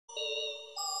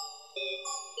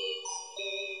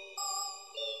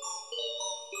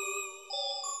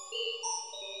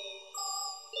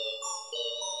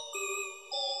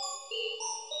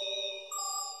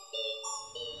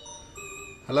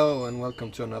Hello and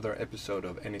welcome to another episode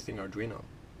of Anything Arduino.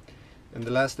 In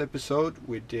the last episode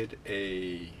we did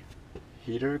a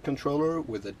heater controller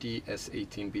with a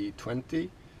DS18B20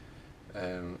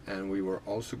 and we were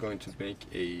also going to make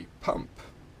a pump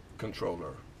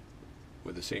controller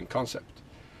with the same concept.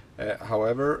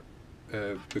 However,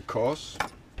 because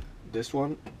this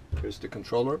one, here's the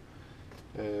controller,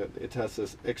 it has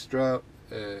this extra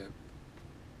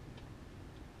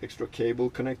cable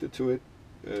connected to it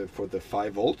for the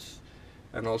 5 volts,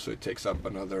 and also it takes up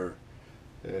another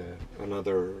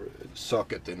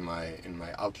socket in my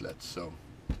outlet. So,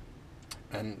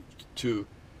 and to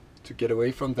get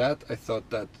away from that, I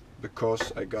thought that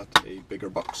because I got a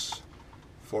bigger box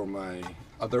for my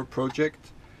other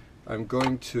project, I'm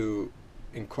going to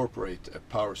incorporate a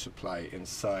power supply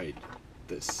inside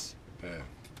this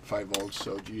 5 volts,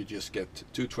 so you just get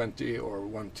 220 or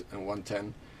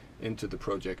 110 into the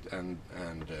project, and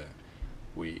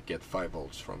we get 5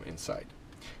 volts from inside.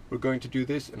 We're going to do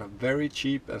this in a very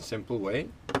cheap and simple way.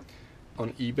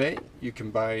 On eBay you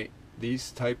can buy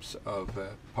these types of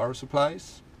power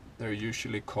supplies. They're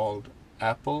usually called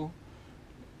Apple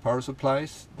power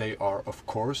supplies. They are of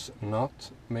course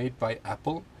not made by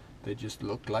Apple, they just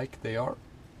look like they are.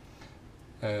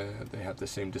 They have the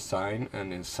same design,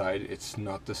 and inside it's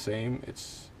not the same.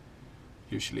 It's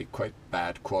usually quite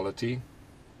bad quality,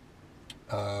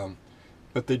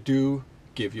 but they do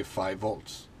give you 5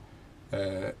 volts.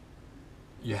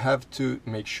 You have to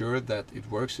make sure that it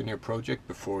works in your project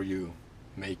before you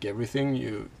make everything.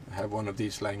 You have one of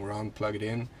these lying around, plug it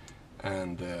in,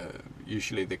 and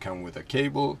usually they come with a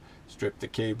cable. Strip the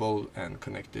cable and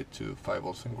connect it to 5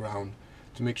 volts and ground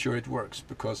to make sure it works,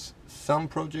 because some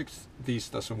projects these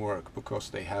doesn't work because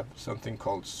they have something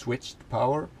called switched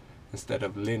power instead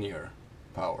of linear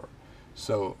power,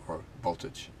 so, or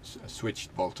voltage,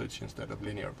 switched voltage instead of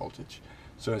linear voltage.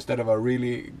 So instead of a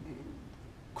really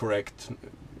correct,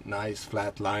 nice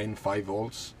flat line 5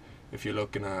 volts, if you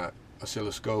look in a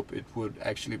oscilloscope, it would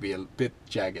actually be a bit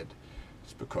jagged.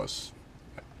 It's because,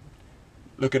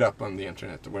 look it up on the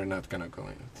internet, we're not gonna go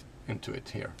into it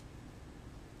here.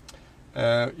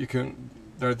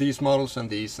 There are these models and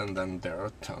these, and then there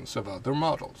are tons of other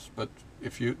models, but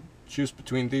if you choose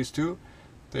between these two,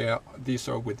 these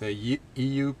are with the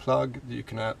EU plug. You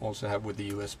can also have with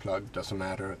the US plug, doesn't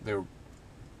matter. They're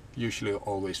usually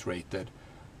always rated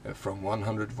from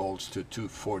 100 volts to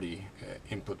 240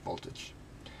 input voltage.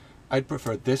 I'd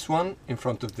prefer this one in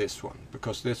front of this one,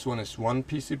 because this one is one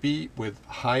PCB with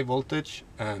high voltage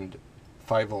and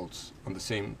 5 volts on the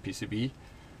same PCB,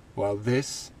 while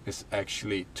this is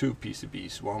actually 2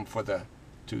 PCBs, one for the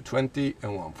 220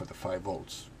 and one for the 5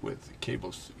 volts with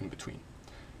cables in between.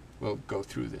 We'll go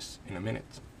through this in a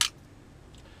minute.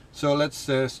 So let's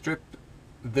strip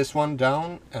this one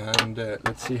down, and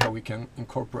let's see how we can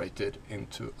incorporate it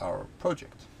into our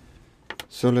project.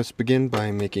 So let's begin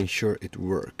by making sure it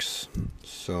works.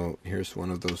 So here's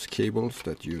one of those cables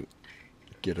that you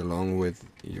get along with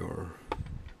your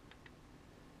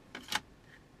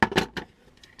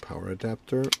power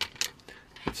adapter.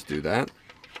 Let's do that,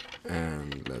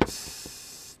 and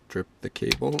let's strip the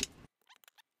cable.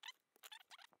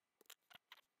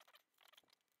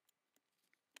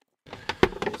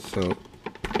 So,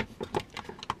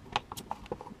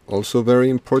 also very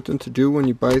important to do when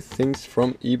you buy things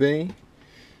from eBay,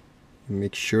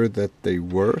 make sure that they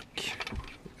work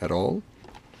at all.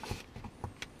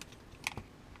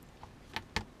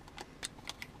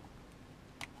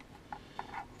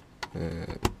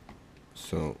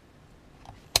 So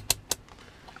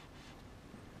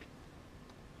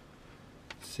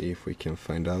see if we can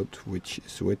find out which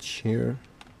is which here.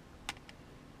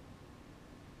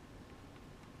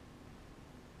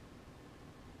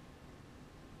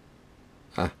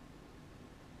 Ah,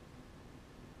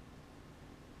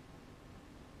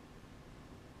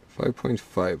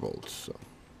 .5 volts. So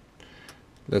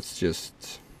let's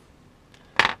just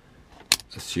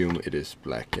assume it is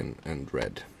black and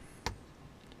red.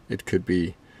 It could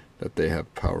be that they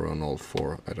have power on all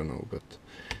 4, I don't know, but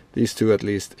these two at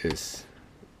least is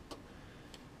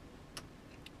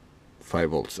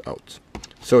 5 volts out.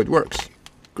 So it works.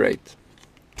 Great.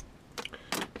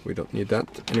 We don't need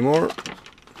that anymore.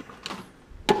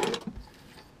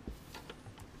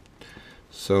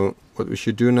 So what we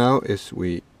should do now is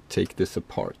we take this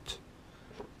apart,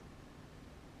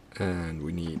 and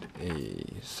we need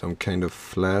some kind of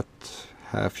flat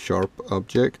half sharp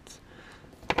object.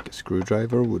 Like a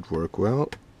screwdriver would work well.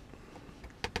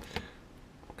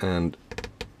 And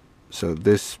so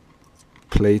this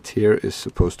plate here is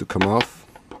supposed to come off.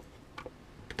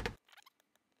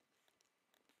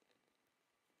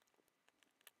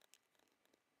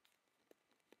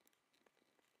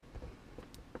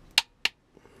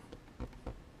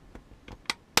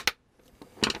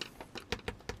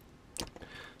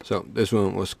 So this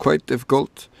one was quite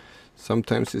difficult.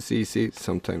 Sometimes it's easy,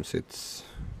 sometimes it's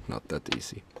not that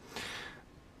easy.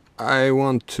 I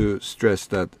want to stress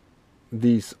that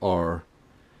these are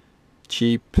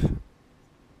cheap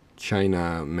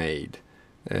China made.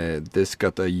 This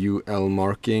got a UL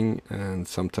marking and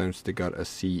sometimes they got a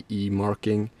CE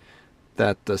marking.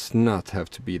 That does not have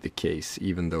to be the case,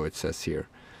 even though it says here.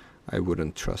 I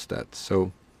wouldn't trust that.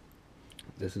 So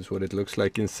this is what it looks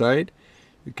like inside.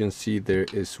 You can see there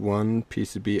is one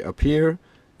PCB up here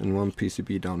and one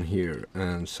PCB down here,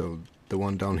 and so the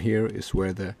one down here is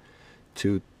where the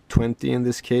 220 in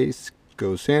this case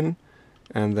goes in,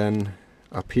 and then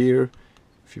up here,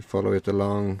 if you follow it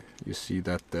along, you see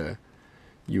that the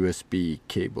USB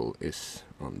cable is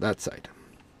on that side.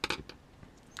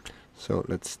 So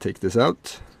let's take this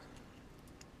out.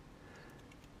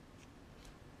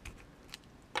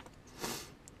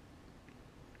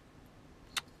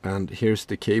 And here's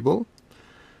the cable.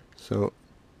 So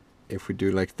if we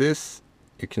do like this,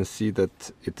 you can see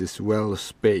that it is well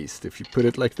spaced. If you put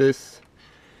it like this,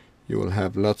 you will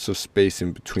have lots of space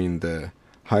in between the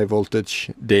high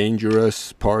voltage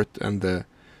dangerous part and the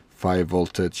 5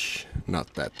 voltage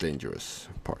not that dangerous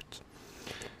part.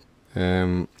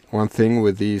 One thing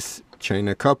with these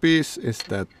China copies is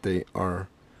that they are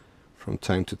from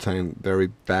time to time very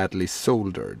badly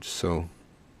soldered, so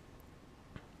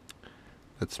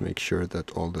let's make sure that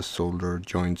all the solder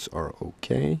joints are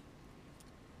okay.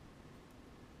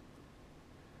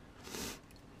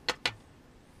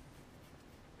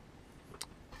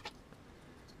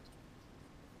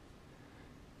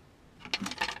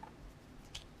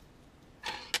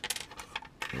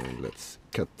 And let's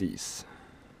cut these.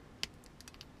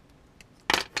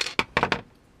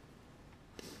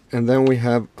 And then we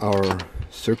have our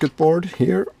circuit board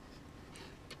here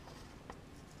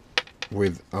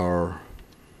with our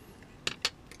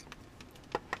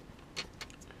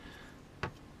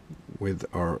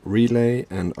relay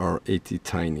and our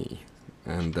AT-Tiny,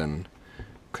 and then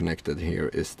connected here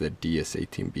is the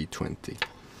DS18B20.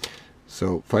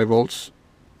 So 5 volts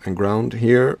and ground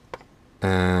here,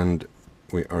 and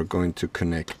we are going to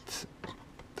connect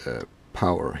the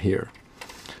power here.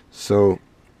 So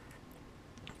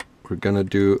we're gonna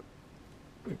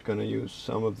use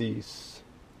some of these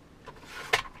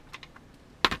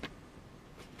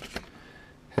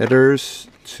headers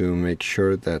to make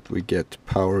sure that we get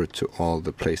power to all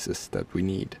the places that we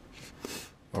need.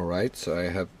 Alright, so I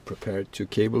have prepared 2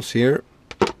 cables here,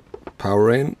 power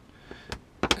in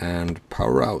and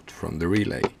power out from the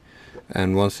relay.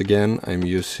 And once again, I'm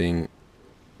using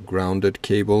grounded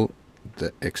cable.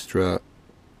 The extra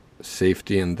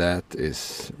safety in that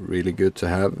is really good to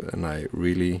have, and I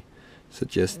really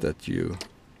suggest that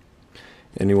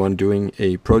anyone doing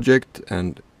a project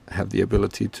and have the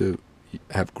ability to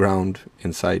have ground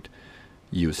inside,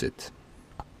 use it.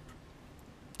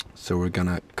 So we're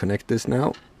gonna connect this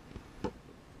now.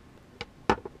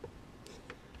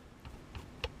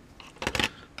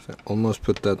 So I almost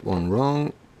put that one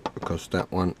wrong because that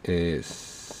one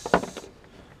is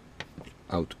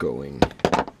outgoing.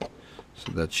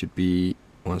 So that should be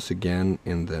once again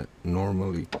in the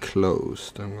normally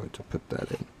closed. I'm going to put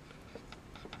that in.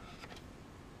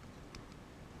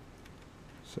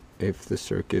 So if the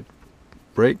circuit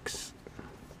breaks,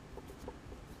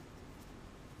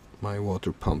 my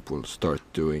water pump will start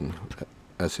doing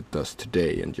as it does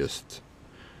today and just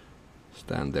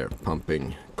stand there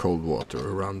pumping cold water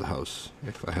around the house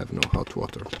if I have no hot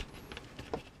water.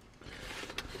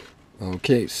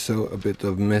 Okay, so a bit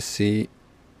of messy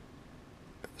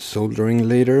soldering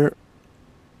later.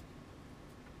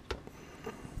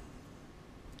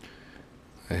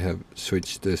 I have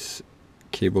switched this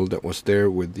cable that was there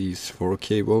with these 4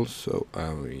 cables, so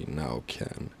I now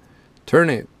can turn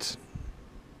it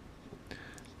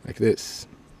like this.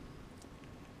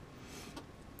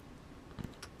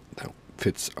 That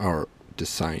fits our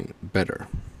design better.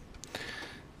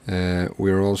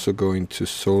 We're also going to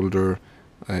solder,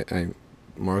 I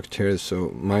marked here,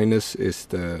 so minus is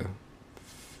the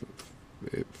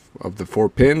of the 4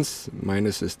 pins,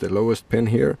 minus is the lowest pin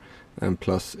here, and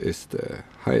plus is the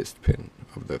highest pin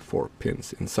of the 4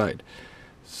 pins inside.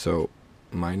 So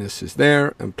minus is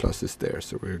there and plus is there,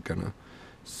 so we're gonna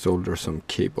solder some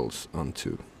cables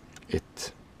onto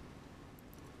it,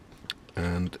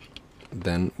 and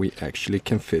then we actually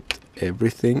can fit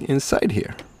everything inside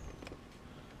here.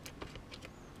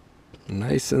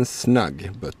 Nice and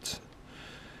snug, but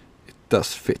it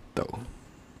does fit though.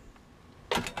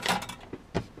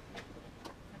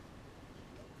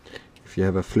 If you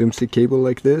have a flimsy cable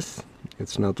like this,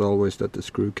 it's not always that the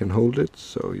screw can hold it,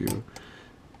 so you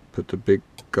put a big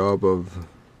gob of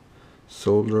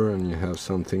solder and you have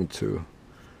something to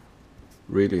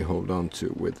really hold on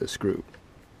to with the screw.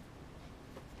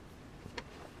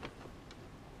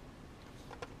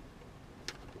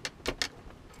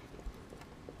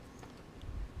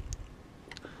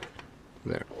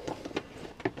 There.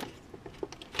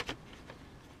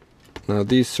 Now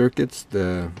these circuits,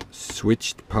 the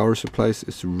switched power supplies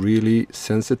is really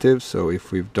sensitive, so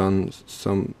if we've done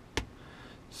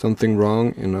something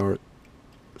wrong in our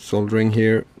soldering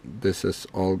here, this has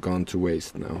all gone to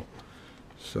waste now.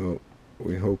 So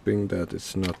we're hoping that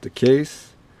it's not the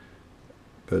case,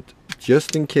 but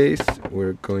just in case,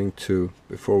 we're going to,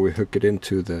 before we hook it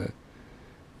into the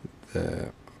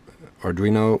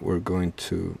Arduino, we're going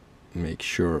to make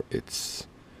sure it's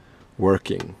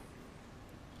working.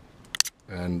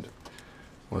 And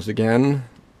once again,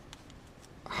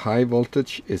 high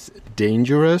voltage is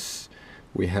dangerous.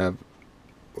 We have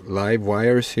live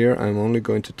wires here. I'm only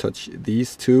going to touch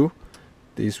these two.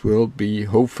 These will be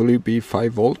hopefully be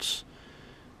 5 volts.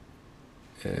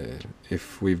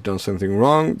 If we've done something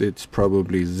wrong, it's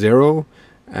probably 0,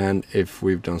 and if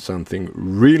we've done something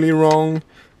really wrong,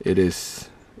 it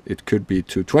could be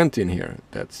 220 in here.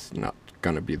 That's not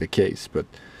gonna be the case, but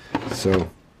so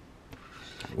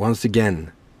once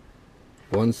again,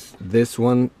 once this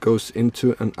one goes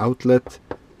into an outlet,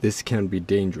 this can be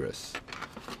dangerous.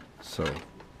 So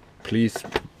please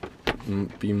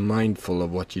be mindful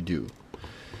of what you do.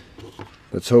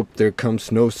 Let's hope there comes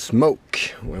no smoke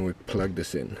when we plug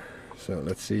this in. So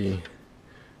let's see.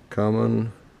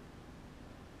 Common.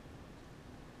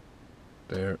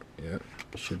 There, yeah,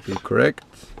 should be correct.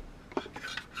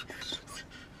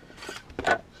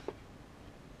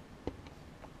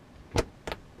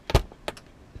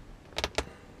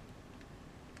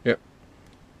 Yep.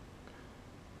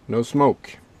 No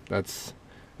smoke. That's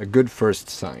a good first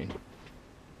sign.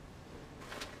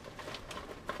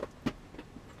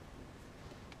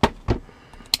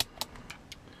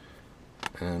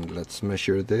 And let's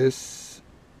measure this.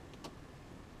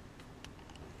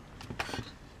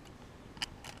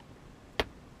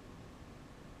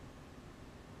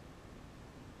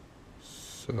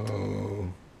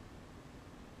 So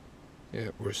yeah,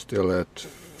 we're still at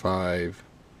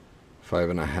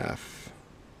 5.5.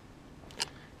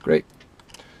 Great.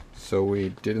 So we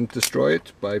didn't destroy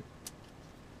it by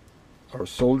our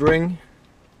soldering.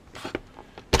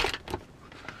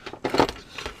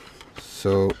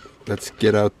 So let's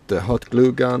get out the hot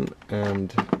glue gun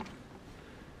and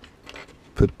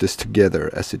put this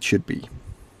together as it should be.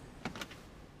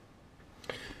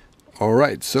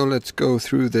 Alright, so let's go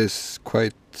through this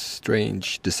quite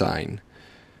strange design.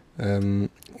 When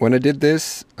I did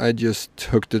this, I just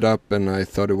hooked it up and I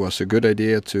thought it was a good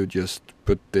idea to just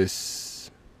put this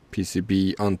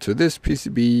PCB onto this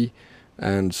PCB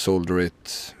and solder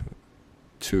it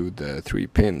to the 3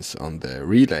 pins on the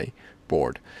relay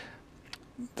board.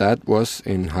 That was,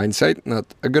 in hindsight,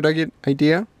 not a good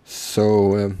idea,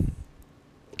 so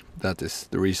that is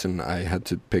the reason I had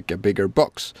to pick a bigger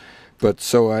box. But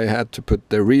so I had to put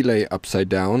the relay upside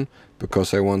down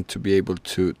because I want to be able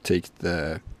to take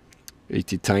the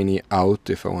ATtiny out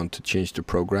if I want to change the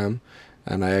program.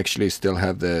 And I actually still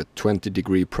have the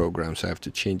 20-degree program, so I have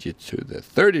to change it to the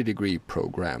 30-degree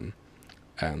program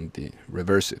and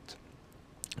reverse it.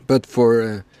 But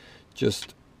for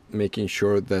just making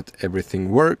sure that everything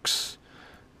works,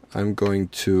 I'm going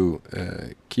to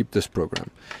keep this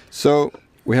program. So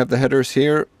we have the headers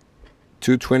here.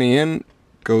 220 in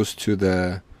goes to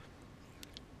the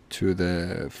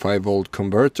 5-volt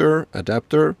converter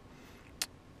adapter,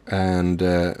 and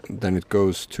then it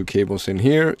goes 2 cables in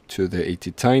here to the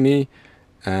ATtiny,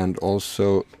 and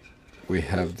also we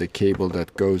have the cable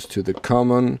that goes to the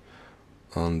common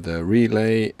on the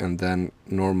relay, and then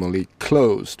normally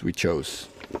closed we chose.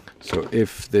 So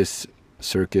if this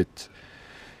circuit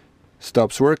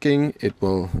stops working,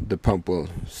 the pump will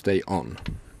stay on.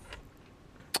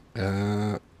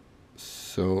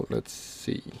 So let's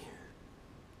see.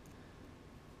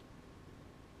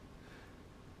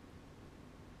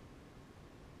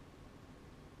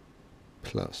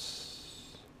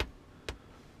 Plus.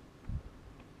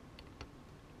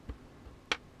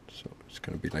 So it's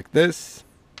going to be like this.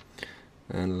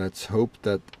 And let's hope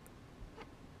that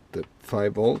the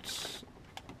 5 volts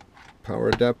power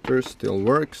adapter still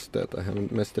works, that I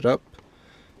haven't messed it up.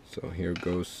 So here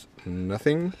goes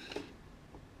nothing.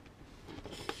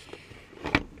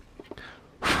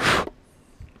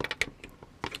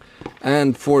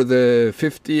 And for the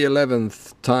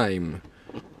 11th time,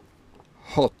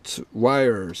 hot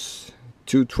wires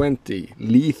 220,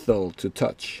 lethal to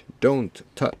touch, don't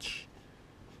touch,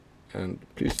 and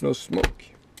please no smoke.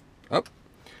 Up,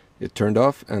 it turned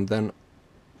off, and then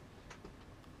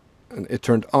and it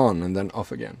turned on and then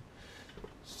off again.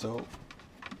 So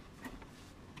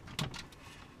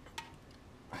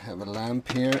I have a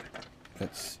lamp here.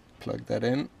 Let's plug that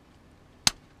in.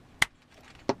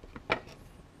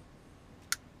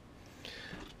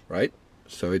 Right,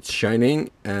 so it's shining,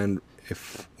 and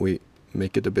if we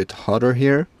make it a bit hotter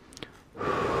here,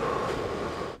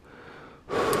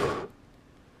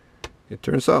 it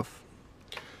turns off.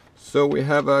 So we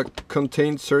have a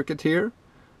contained circuit here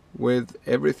with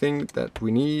everything that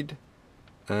we need,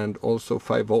 and also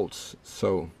 5 volts.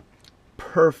 So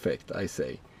perfect, I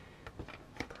say.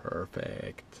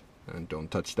 Perfect. And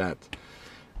don't touch that.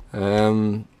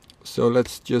 So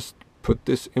let's just put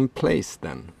this in place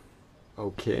then.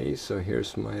 Okay, so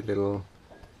here's my little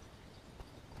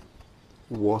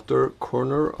water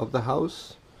corner of the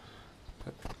house.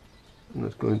 I'm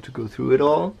not going to go through it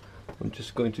all. I'm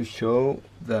just going to show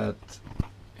that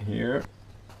here,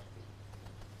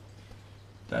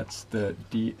 that's the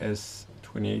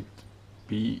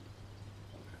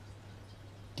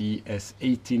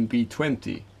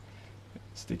DS18B20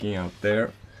 sticking out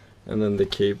there, and then the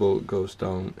cable goes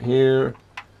down here,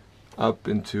 up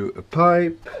into a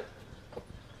pipe,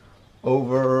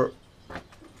 over,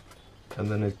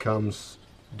 and then it comes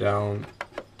down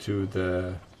to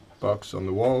the box on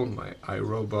the wall, my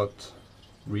iRobot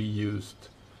reused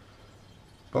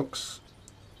box,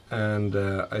 and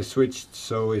I switched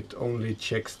so it only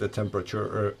checks the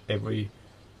temperature every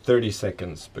 30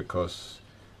 seconds, because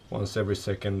once every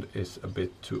second is a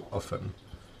bit too often,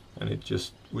 and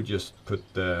we just put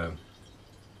the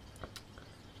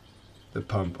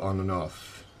pump on and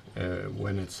off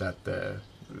when it's at the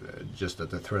just at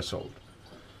the threshold.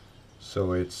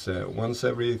 So it's once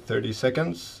every 30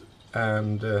 seconds,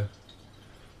 and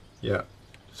yeah,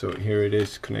 so here it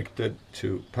is connected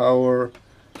to power,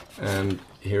 and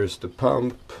here's the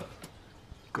pump,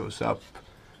 goes up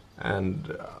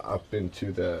and up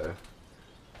into the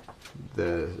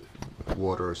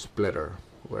water splitter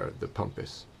where the pump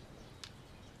is.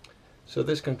 So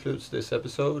this concludes this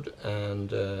episode,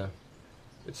 and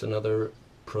it's another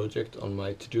project on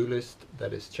my to-do list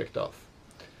that is checked off.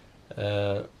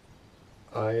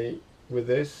 With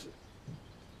this,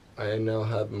 I now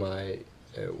have my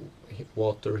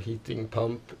water heating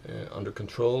pump under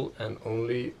control, and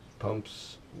only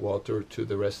pumps water to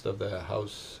the rest of the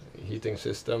house heating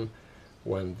system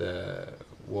when the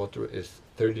water is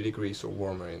 30 degrees or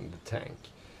warmer in the tank.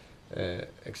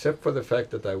 Except for the fact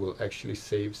that I will actually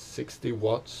save 60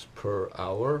 watts per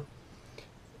hour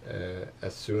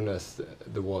as soon as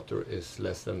the water is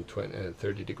less than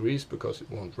 30 degrees, because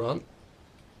it won't run.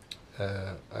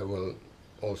 I will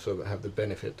also have the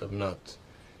benefit of not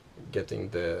getting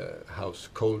the house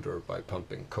colder by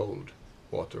pumping cold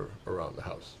water around the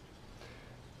house.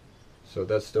 So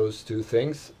that's those two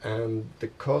things. And the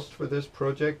cost for this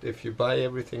project, if you buy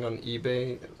everything on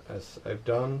eBay, as I've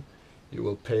done, you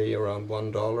will pay around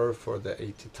 $1 for the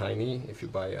 80 tiny if you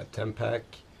buy a 10-pack,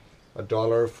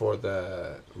 $1 for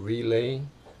the relay,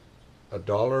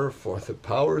 $1 for the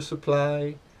power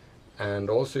supply, and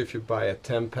also if you buy a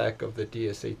 10-pack of the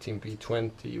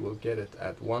DS18B20, you will get it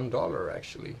at $1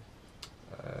 actually.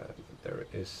 There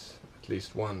is at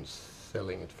least one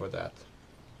selling it for that.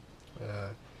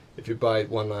 If you buy it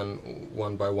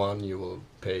one by one, you will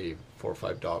pay $4 or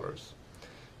 $5.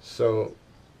 So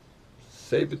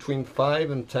say between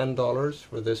 $5 and $10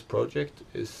 for this project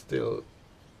is still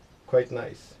quite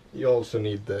nice. You also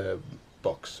need the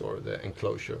box or the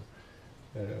enclosure,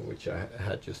 which I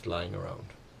had just lying around.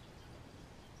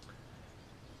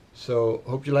 So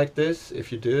hope you liked this.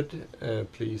 If you did,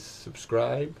 please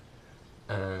subscribe,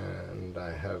 and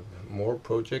I have more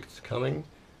projects coming.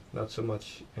 Not so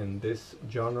much in this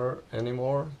genre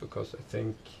anymore, because I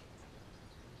think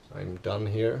I'm done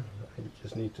here. I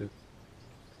just need to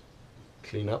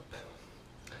clean up.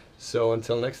 So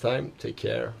until next time, take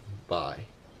care. Bye.